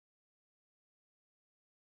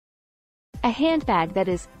A handbag that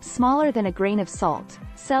is smaller than a grain of salt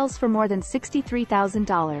sells for more than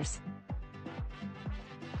 $63,000.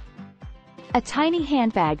 A tiny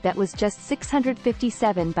handbag that was just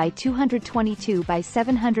 657 by 222 by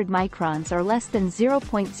 700 microns or less than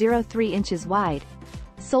 0.03 inches wide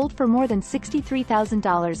sold for more than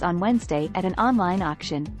 $63,000 on Wednesday at an online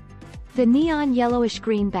auction. The neon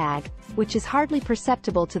yellowish-green bag, which is hardly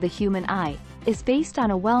perceptible to the human eye, is based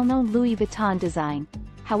on a well-known Louis Vuitton design.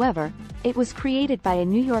 However, it was created by a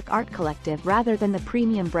New York art collective rather than the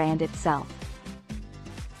premium brand itself.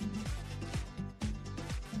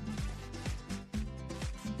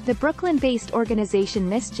 The Brooklyn-based organization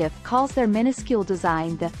Mischief calls their minuscule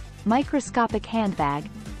design the microscopic handbag,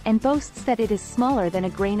 and boasts that it is smaller than a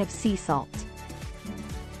grain of sea salt.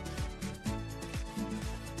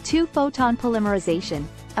 2-photon polymerization,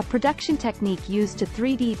 a production technique used to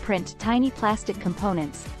 3D print tiny plastic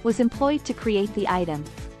components, was employed to create the item.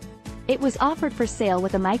 It was offered for sale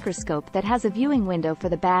with a microscope that has a viewing window for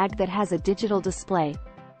the bag that has a digital display.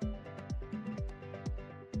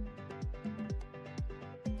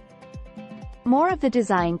 More of the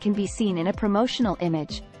design can be seen in a promotional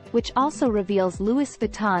image, which also reveals Louis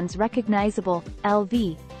Vuitton's recognizable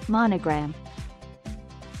LV monogram.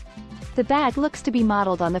 The bag looks to be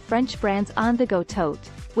modeled on the French brand's On The Go tote,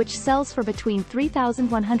 which sells for between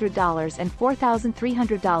 $3,100 and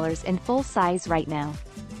 $4,300 in full size right now.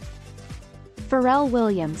 Pharrell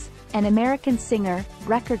Williams, an American singer,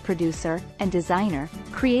 record producer, and designer,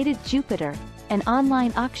 created Jupiter, an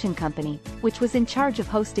online auction company, which was in charge of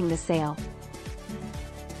hosting the sale.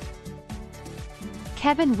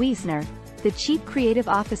 Kevin Wiesner, the chief creative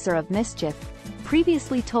officer of Mischief,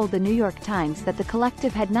 previously told the New York Times that the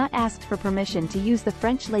collective had not asked for permission to use the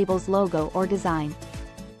French label's logo or design.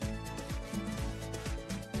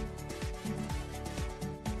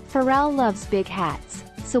 Pharrell loves big hats,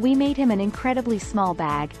 so we made him an incredibly small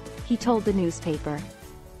bag, he told the newspaper.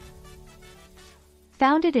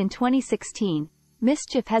 Founded in 2016,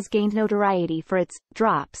 Mischief has gained notoriety for its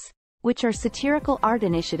drops, which are satirical art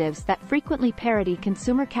initiatives that frequently parody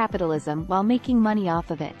consumer capitalism while making money off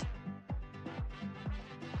of it.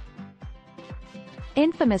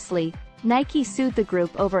 Infamously, Nike sued the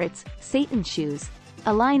group over its Satan shoes,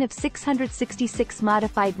 a line of 666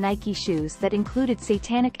 modified Nike shoes that included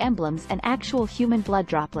satanic emblems and actual human blood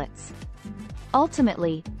droplets.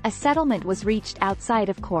 Ultimately, a settlement was reached outside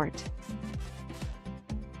of court.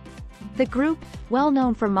 The group, well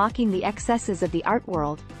known for mocking the excesses of the art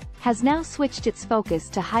world, has now switched its focus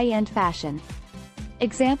to high-end fashion.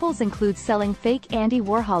 Examples include selling fake Andy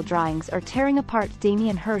Warhol drawings or tearing apart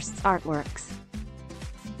Damien Hirst's artworks.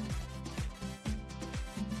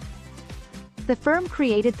 The firm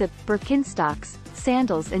created the Birkenstocks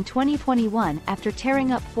sandals in 2021 after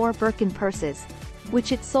tearing up 4 Birkin purses,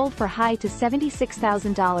 which it sold for high to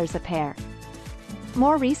 $76,000 a pair.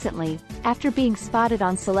 More recently, after being spotted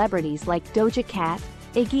on celebrities like Doja Cat,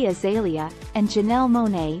 Iggy Azalea, and Janelle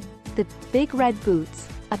Monáe, the Big Red Boots,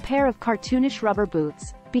 a pair of cartoonish rubber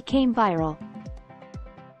boots, became viral.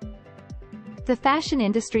 The fashion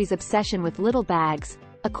industry's obsession with little bags,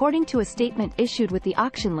 according to a statement issued with the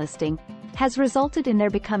auction listing, has resulted in their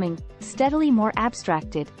becoming steadily more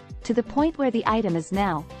abstracted, to the point where the item is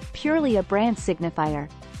now purely a brand signifier.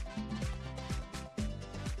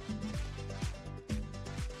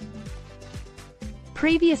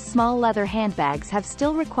 Previous small leather handbags have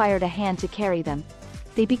still required a hand to carry them.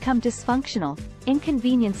 They become dysfunctional,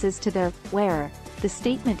 inconveniences to their wearer, the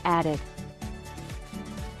statement added.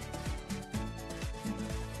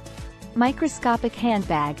 Microscopic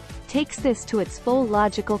handbag takes this to its full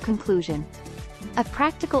logical conclusion. A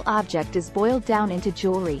practical object is boiled down into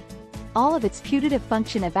jewelry, all of its putative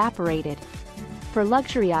function evaporated. For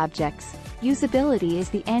luxury objects, usability is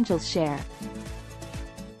the angel's share.